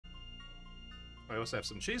I also have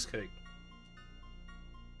some cheesecake.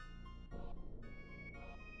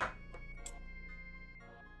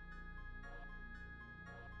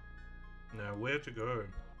 Now, where to go?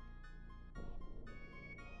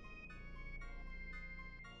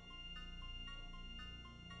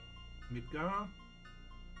 Midgar?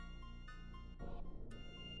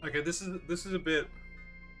 Okay, this is a bit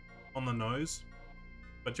on the nose,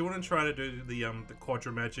 but do you want to try to do the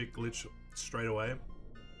Quadra Magic glitch straight away?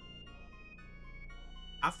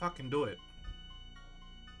 I fucking do it.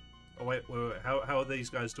 Oh wait. How are these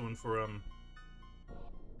guys doing for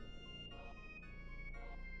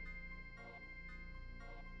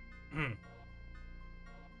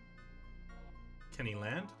Can he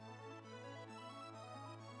land?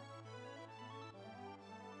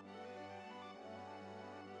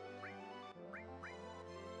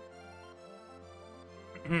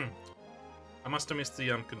 I must have missed the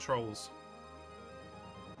controls.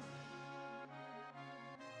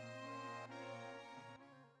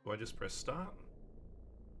 Do I just press start?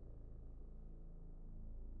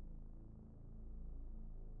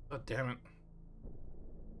 Oh, damn it.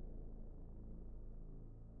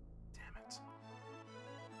 Damn it.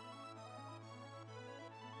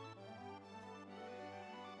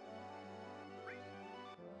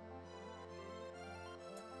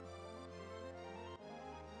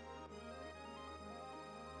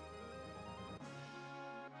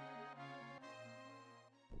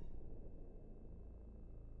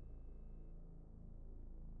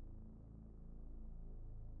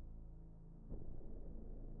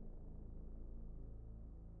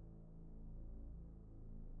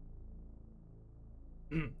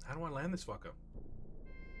 How do I land this fucker?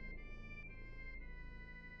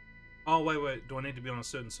 Oh, wait. Do I need to be on a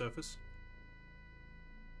certain surface?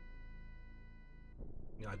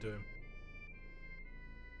 Yeah, I do.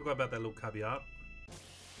 Forgot about that little caveat.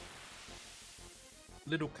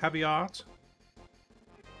 Little caveat.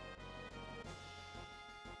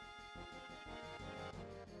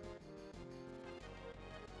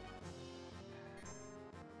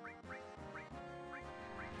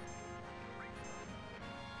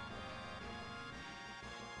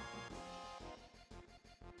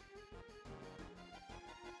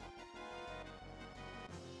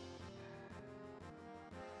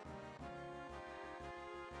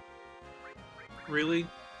 Really?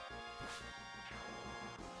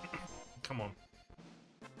 Come on.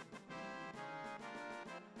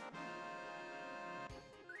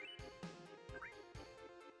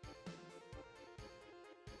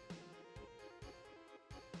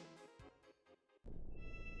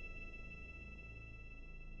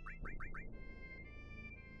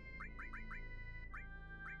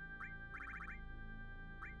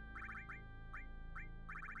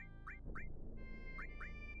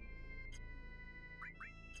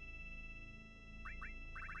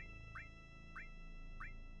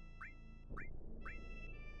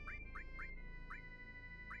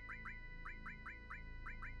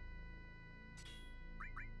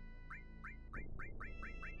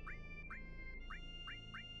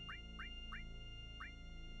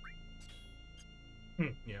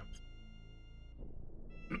 Yeah.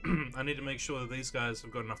 I need to make sure that these guys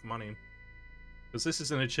have got enough money. Because this is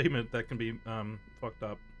an achievement that can be fucked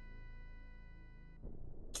up.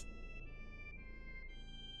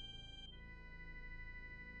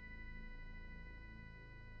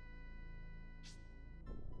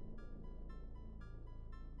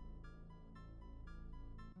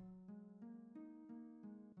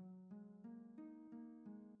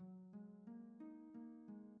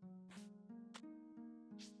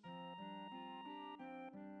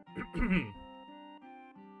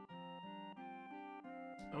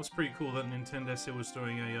 That was pretty cool that Nintendo was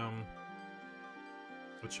doing a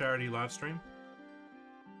charity live stream.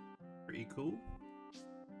 Pretty cool.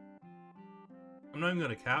 I'm not even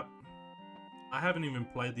gonna cap. I haven't even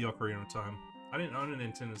played the Ocarina of Time. I didn't own a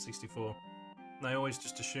Nintendo 64. And I always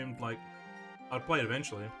just assumed like I'd play it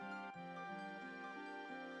eventually.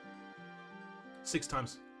 6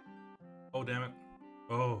 times. Oh damn it.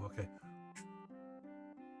 Oh, okay.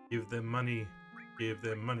 Give them money. Give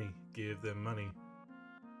them money. Give them money.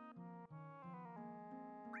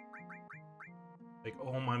 Take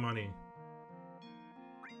all my money.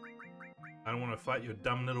 I don't want to fight your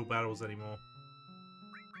dumb little battles anymore.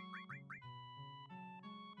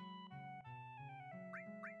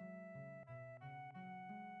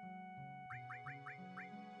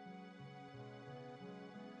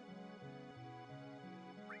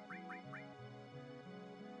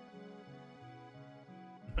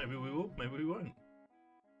 Maybe we will, maybe we won't.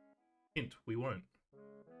 Hint, we won't.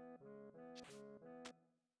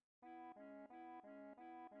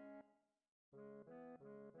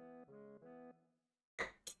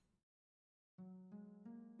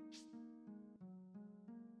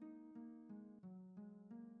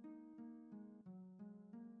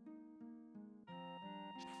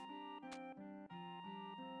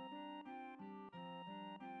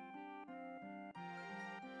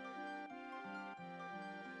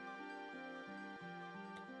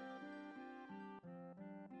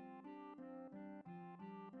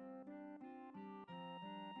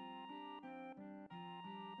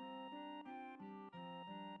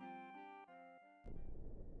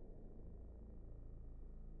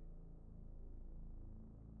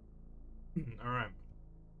 Alright.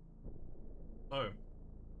 Oh.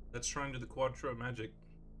 Let's try and do the Quadro Magic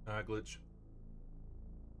glitch.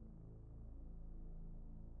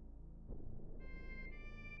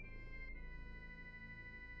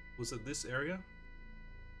 Was it this area?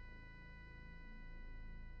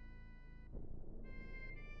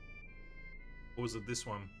 Or was it this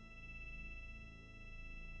one?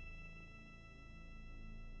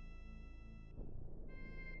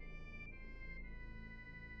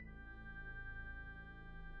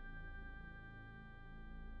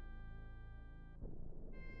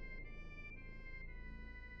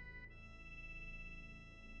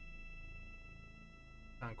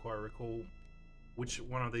 Can't quite recall which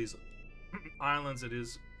one of these islands it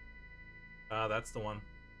is. Ah, that's the one.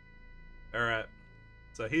 Alright.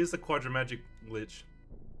 So here's the Quadramagic glitch.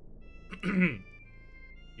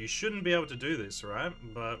 You shouldn't be able to do this, right?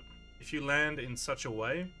 But if you land in such a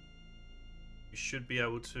way, you should be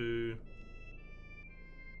able to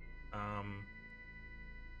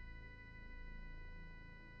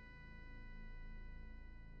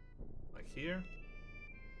like here.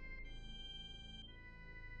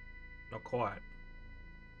 Not quite.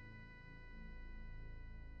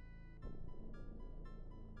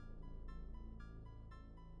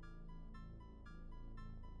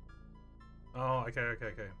 Oh, okay.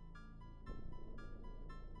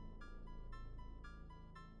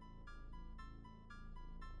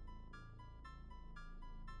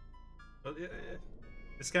 But yeah,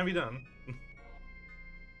 this can be done.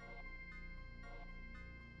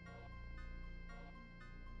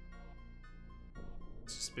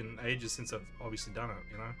 It's just been ages since I've obviously done it,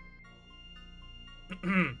 you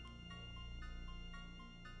know?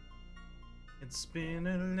 It's been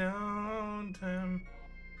a long time.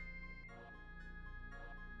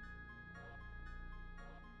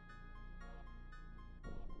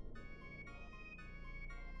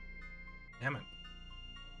 Damn it.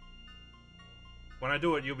 When I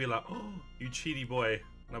do it, you'll be like, oh, you cheaty boy.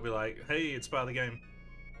 And I'll be like, hey, it's part of the game.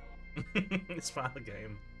 It's part of the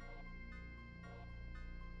game.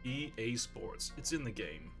 EA Sports. It's in the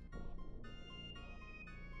game.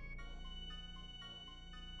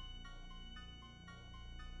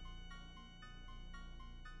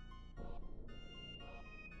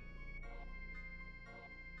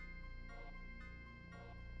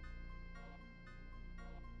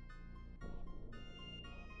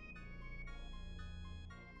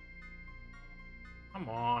 Come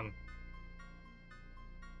on.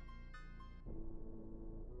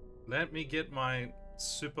 Let me get my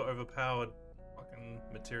super overpowered fucking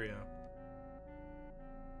materia.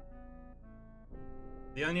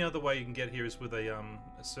 The only other way you can get here is with a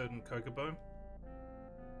certain Kokobo.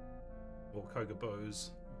 Or Kokobos.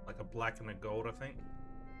 Like a black and a gold, I think.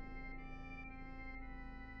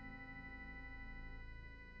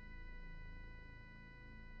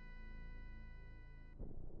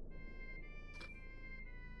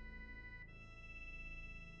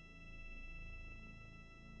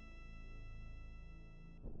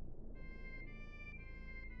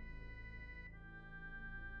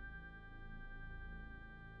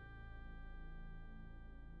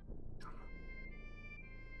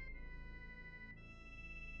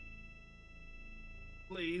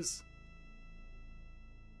 Please.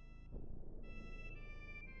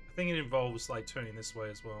 I think it involves like turning this way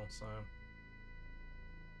as well, so.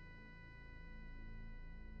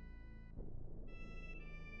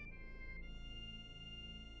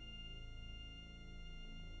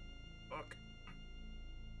 Fuck.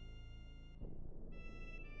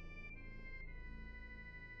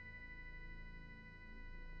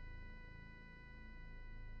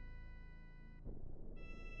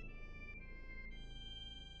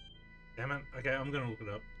 Damn it. Okay, I'm gonna look it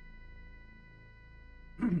up.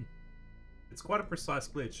 It's quite a precise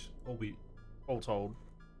glitch, all told.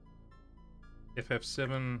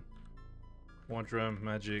 FF7 Quadra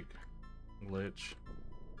Magic glitch.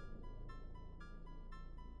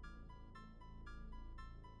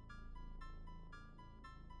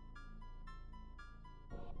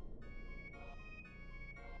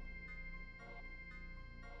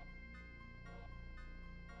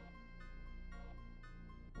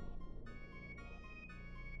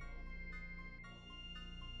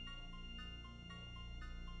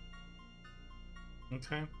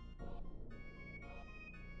 Okay.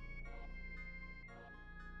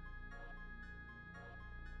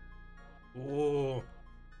 Oh.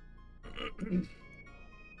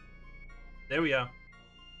 There we are.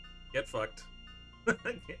 Get fucked.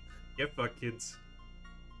 Get fucked, kids.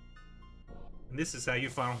 And this is how you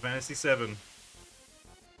Final Fantasy VII.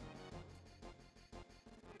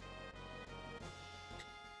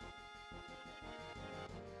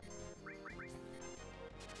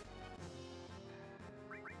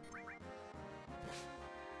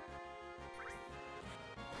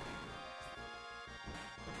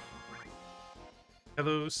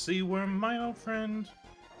 Hello, sea worm, my old friend.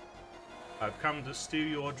 I've come to steal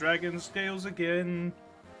your dragon scales again.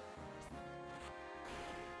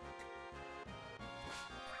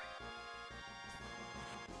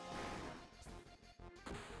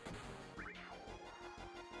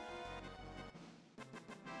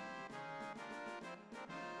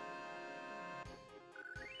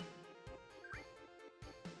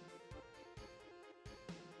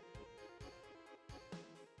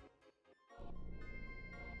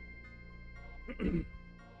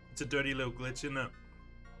 It's a dirty little glitch, isn't it?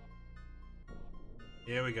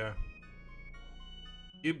 Here we go.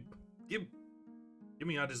 Give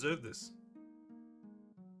me, I deserve this.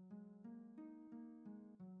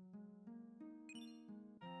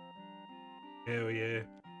 Hell yeah.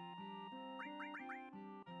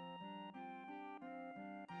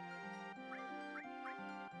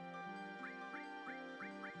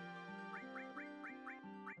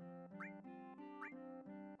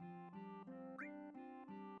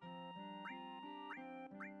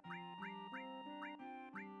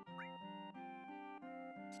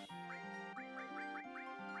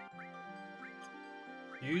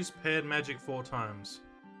 Use paired magic 4 times.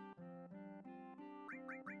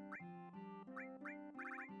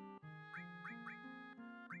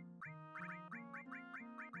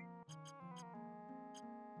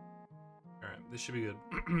 Alright, this should be good.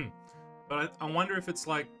 But I wonder if it's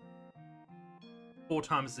like 4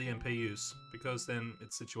 times the MP use, because then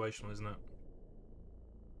it's situational, isn't it?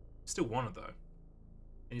 Still want it though.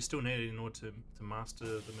 And you still need it in order to master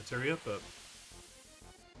the materia, but...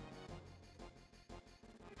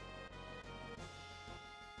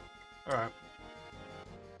 Alright.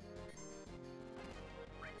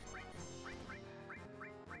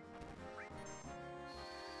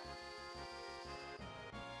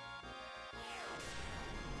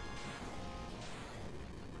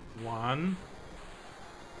 One.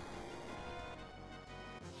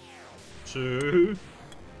 2.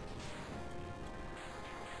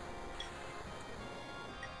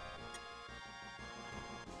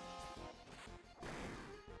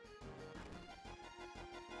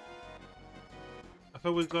 I thought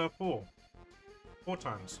it was 4. 4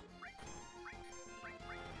 times.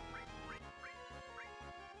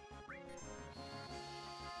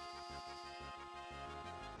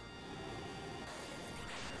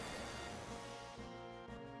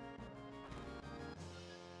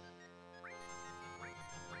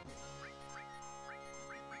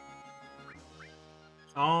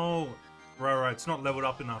 Oh, right, it's not leveled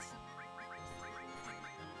up enough.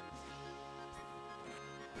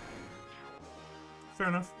 Fair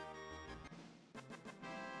enough.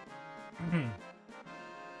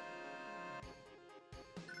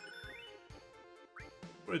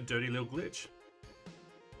 What a dirty little glitch.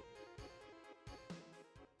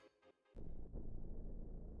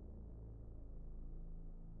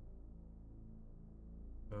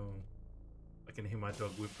 Oh, I can hear my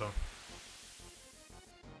dog whimper.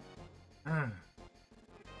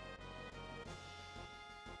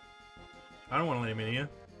 I don't want to let him in here.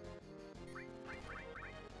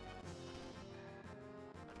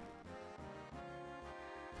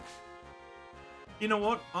 You know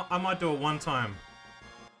what? I might do it one time.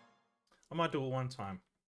 I might do it one time.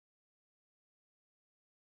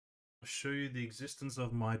 I'll show you the existence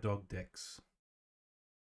of my dog Dex.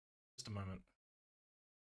 Just a moment.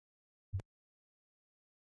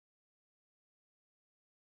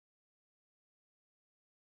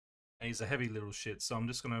 And he's a heavy little shit, so I'm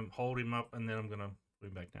just gonna hold him up and then I'm gonna put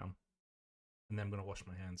him back down. And then I'm gonna wash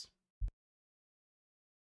my hands.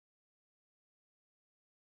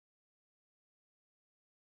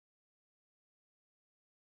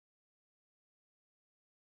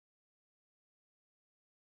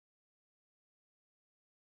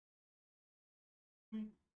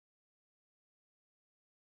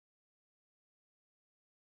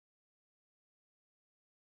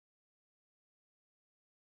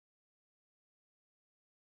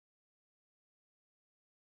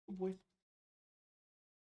 Good boy.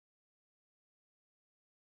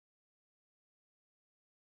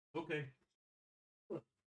 Okay.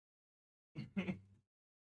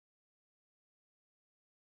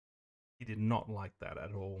 He did not like that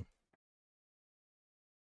at all.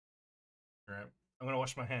 Alright, I'm gonna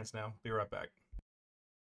wash my hands now. Be right back.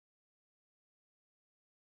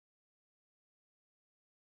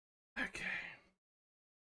 Okay.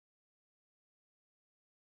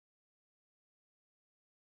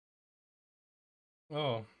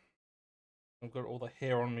 Oh, I've got all the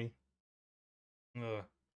hair on me. Ugh.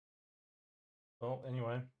 Well,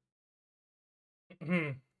 anyway.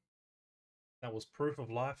 That was proof of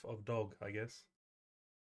life of dog, I guess.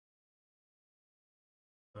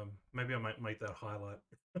 Maybe I might make that a highlight.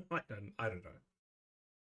 I don't know.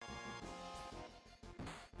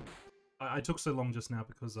 I took so long just now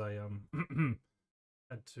because I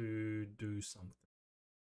had to do something.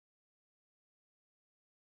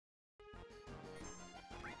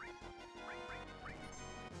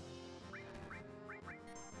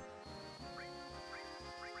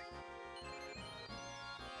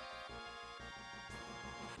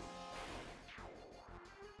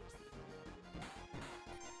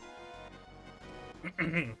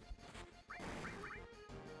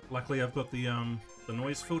 Luckily, I've got the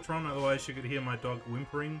noise filter on. Otherwise, you could hear my dog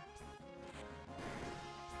whimpering.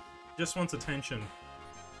 Just wants attention.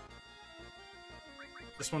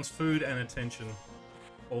 Just wants food and attention,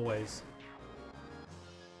 always.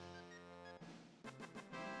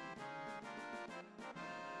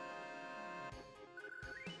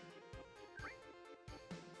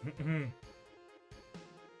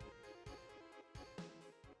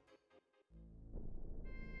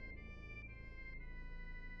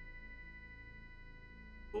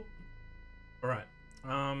 Alright.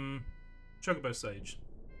 Chocobo Sage.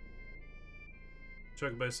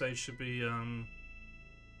 Chocobo Sage should be,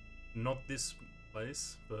 not this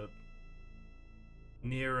place, but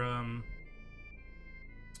near,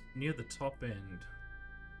 near the top end.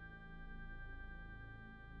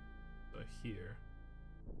 So here.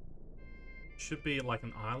 Should be like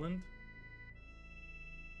an island.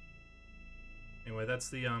 Anyway, that's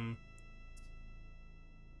the,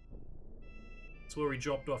 that's where we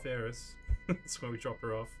dropped off Eris. That's where we dropped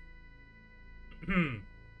her off.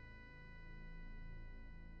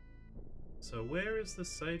 So where is the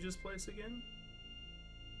Sage's place again?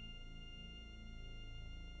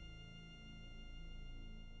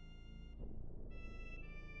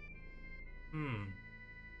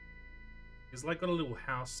 He's like got a little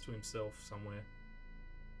house to himself somewhere.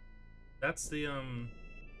 That's the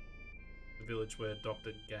village where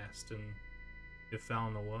Dr. Gast and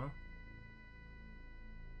Falnoa.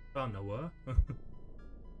 Falnoa?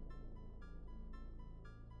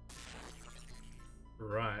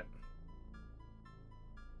 Right.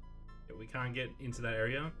 Yeah, we can't get into that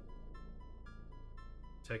area.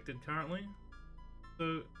 Protected currently.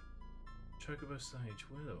 So, Chocobo Sage,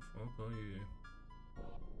 where the fuck are you?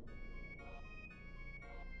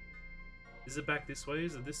 Is it back this way?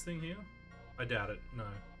 Is it this thing here? I doubt it. No.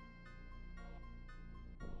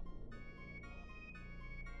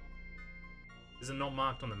 Is it not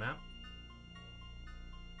marked on the map?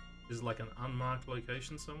 Is it like an unmarked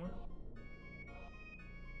location somewhere?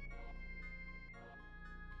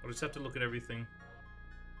 I'll just have to look at everything.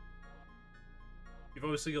 You've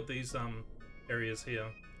obviously got these areas here.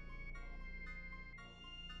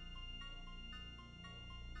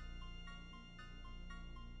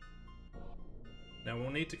 Now we'll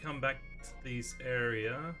need to come back to this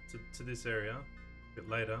area, to this area, a bit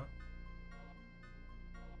later.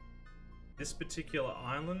 This particular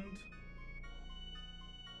island...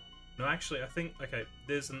 No, actually, I think... Okay,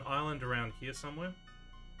 there's an island around here somewhere.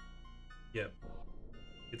 Yep.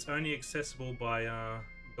 It's only accessible by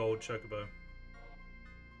gold chocobo.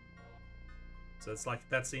 So it's like,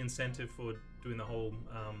 that's the incentive for doing the whole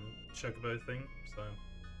chocobo thing, so...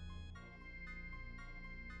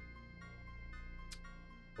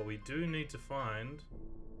 But we do need to find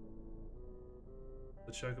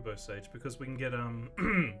the Chocobo Sage because we can get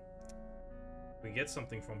we can get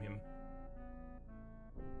something from him.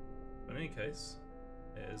 But in any case,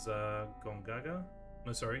 there's Gongaga.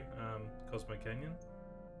 No, sorry, Cosmo Canyon.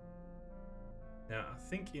 Now I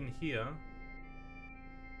think in here.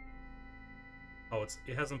 Oh,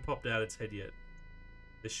 it hasn't popped out its head yet.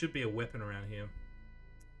 There should be a weapon around here.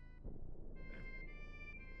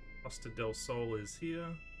 Costa del Sol is here.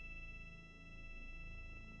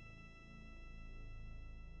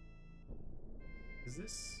 Is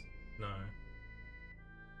this? No.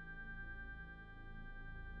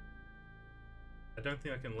 I don't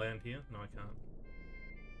think I can land here. No, I can't.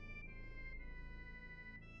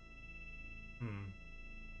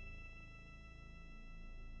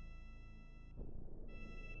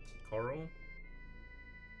 Coral.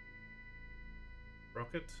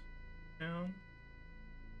 Rocket Town.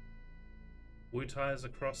 Wutai's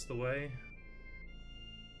across the way.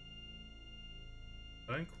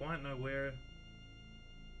 I don't quite know where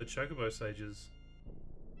the Chocobo Sage is.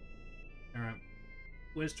 Alright.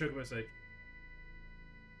 Where's Chocobo Sage?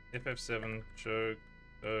 FF7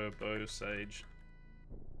 Chocobo Sage.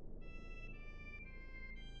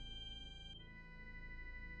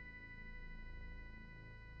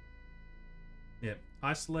 Yeah.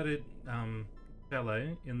 Isolated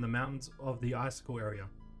ballet in the mountains of the Icicle area.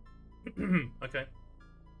 Okay.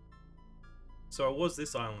 So it was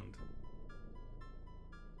this island.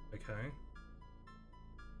 Okay.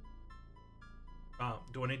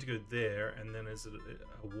 Do I need to go there, and then is it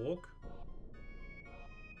a walk?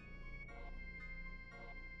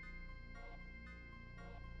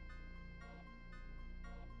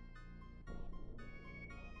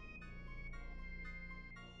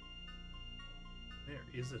 Where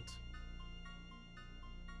is it?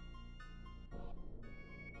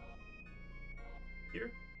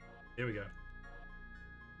 Here? There we go.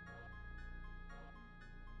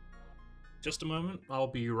 Just a moment, I'll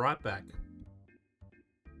be right back.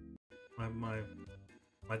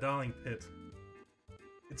 My darling pet.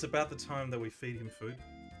 It's about the time that we feed him food.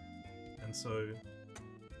 And so,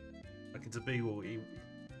 like it's a beagle,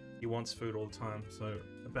 he wants food all the time. So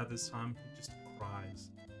about this time, he just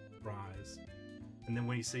cries. And then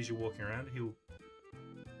when he sees you walking around, he'll...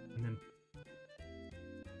 And then...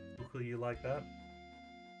 Look at you like that.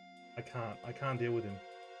 I can't deal with him.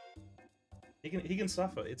 He can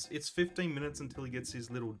suffer. It's 15 minutes until he gets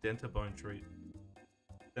his little dentabone treat.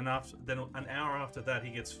 Then an hour after that he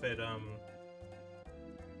gets fed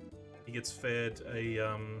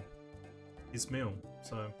his meal.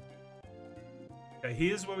 So okay,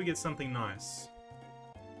 here's where we get something nice.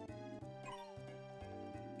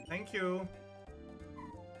 Thank you.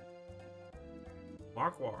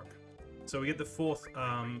 Mark. So we get the 4th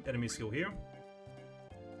enemy skill here.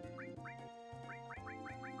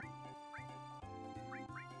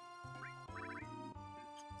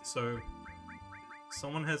 So,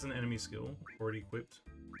 someone has an enemy skill already equipped.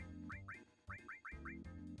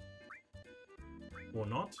 Or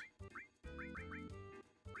not.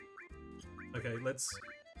 Okay, let's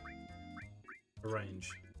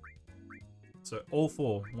arrange. So, all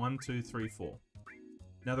 4. 1, 2, 3, 4.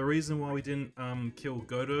 Now, the reason why we didn't kill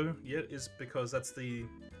Godo yet is because that's the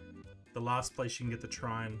last place you can get the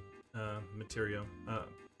Trine materia,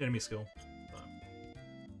 enemy skill. So,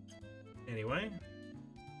 anyway.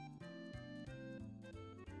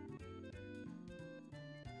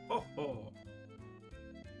 Oh.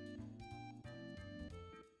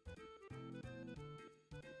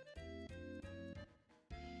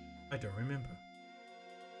 I don't remember.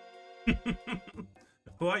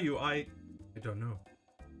 Who are you? I don't know.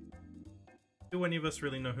 Do any of us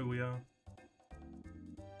really know who we are?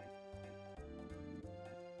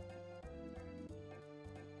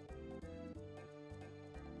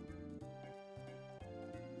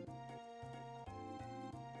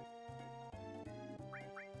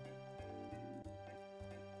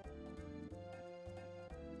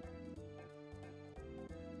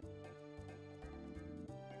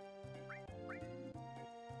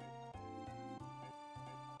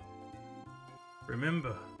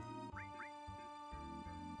 Remember.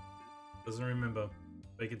 Doesn't remember.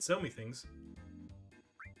 But he can sell me things.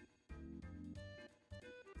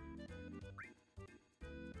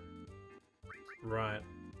 Right.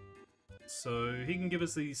 So he can give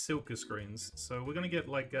us these Silka screens. So we're gonna get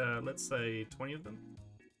like, let's say 20 of them.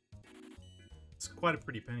 It's quite a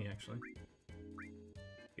pretty penny actually.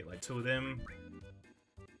 Get like 2 of them.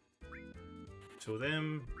 2 of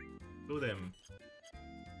them. 2 of them.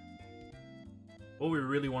 All we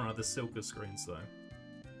really want are the Silka screens, though.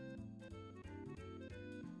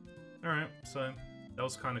 Alright, so that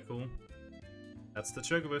was kind of cool. That's the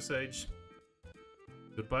Chocobo Sage.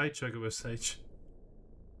 Goodbye, Chocobo Sage.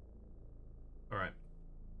 Alright.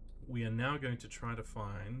 We are now going to try to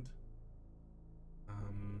find...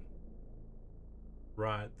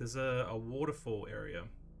 Right, there's a waterfall area.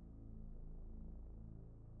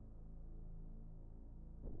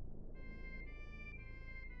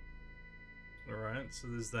 Alright, so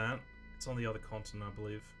there's that. It's on the other continent, I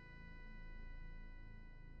believe.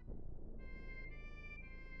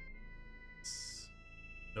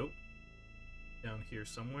 Nope. Down here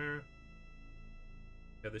somewhere.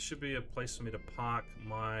 Yeah, there should be a place for me to park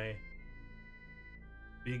my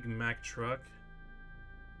Big Mac truck.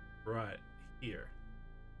 Right, here.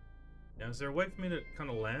 Now, is there a way for me to kind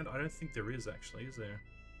of land? I don't think there is, actually, is there?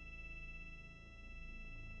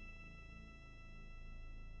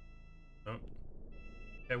 Oh.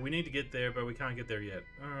 Okay, we need to get there, but we can't get there yet.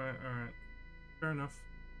 Alright, alright. Fair enough.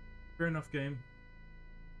 Fair enough, game.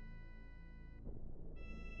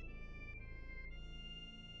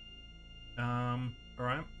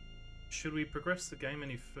 Alright. Should we progress the game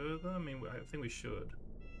any further? I mean, I think we should.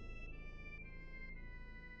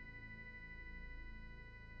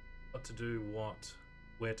 What to do, what?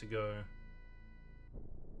 Where to go?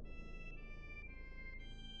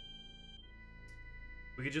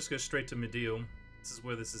 We could just go straight to Beetle. This is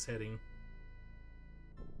where this is heading.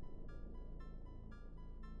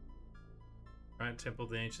 Right, Temple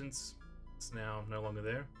of the Ancients. It's now no longer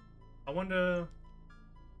there. I wonder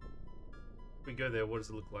if we go there, what does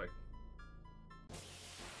it look like?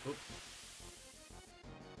 Oop.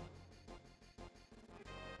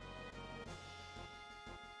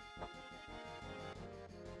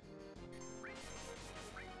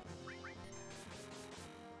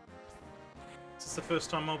 Is this the first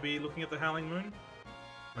time I'll be looking at the Howling Moon?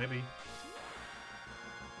 Maybe.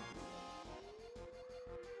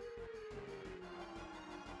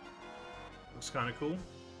 Looks kind of cool.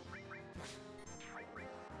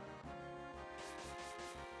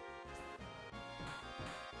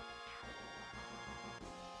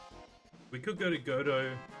 We could go to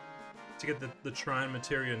Godo to get the Trine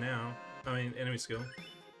materia now. I mean, enemy skill.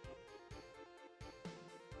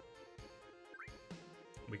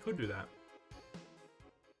 We could do that.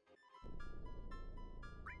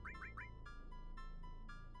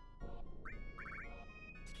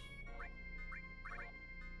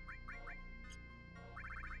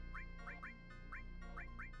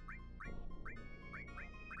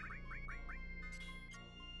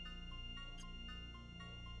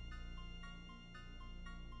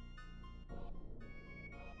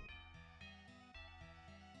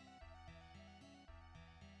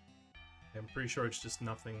 I'm pretty sure it's just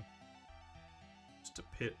nothing. Just a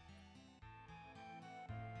pit.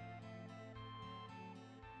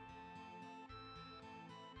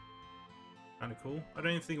 Kinda cool. I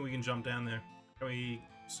don't even think we can jump down there. Can we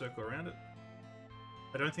circle around it?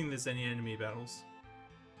 I don't think there's any enemy battles.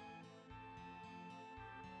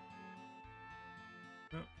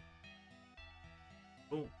 Oh.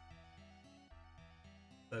 Oh.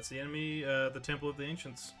 That's the enemy, the Temple of the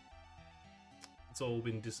Ancients. It's all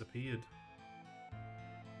been disappeared.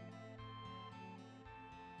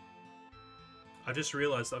 I just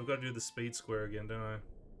realized I've got to do the speed square again, don't I?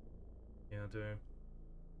 Yeah, I do.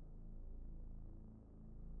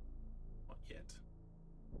 Not yet.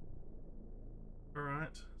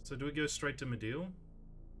 Alright, so do we go straight to Beetle?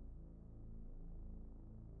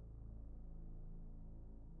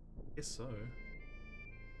 Guess so.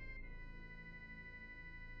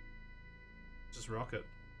 Just rock it.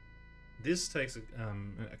 This takes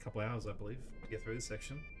a couple hours, I believe, to get through this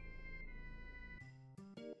section.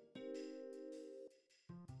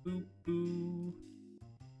 Boop, boo.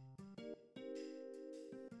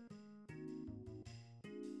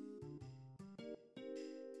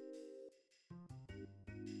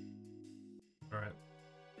 Alright.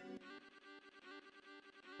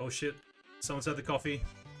 Oh shit. Someone's had the coffee.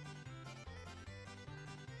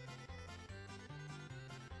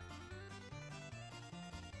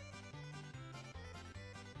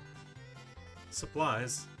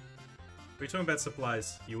 Supplies? Are you talking about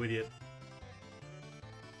supplies, you idiot?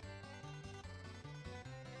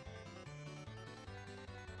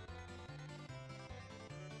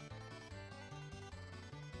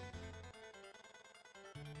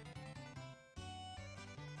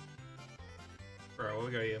 Bro,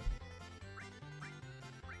 we'll go here.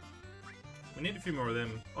 We need a few more of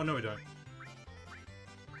them. Oh, no we don't.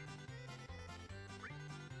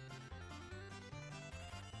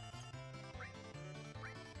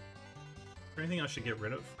 Anything I should get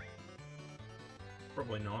rid of?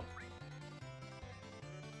 Probably not.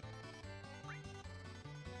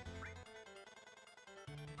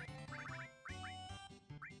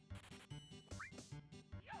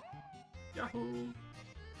 Yahoo!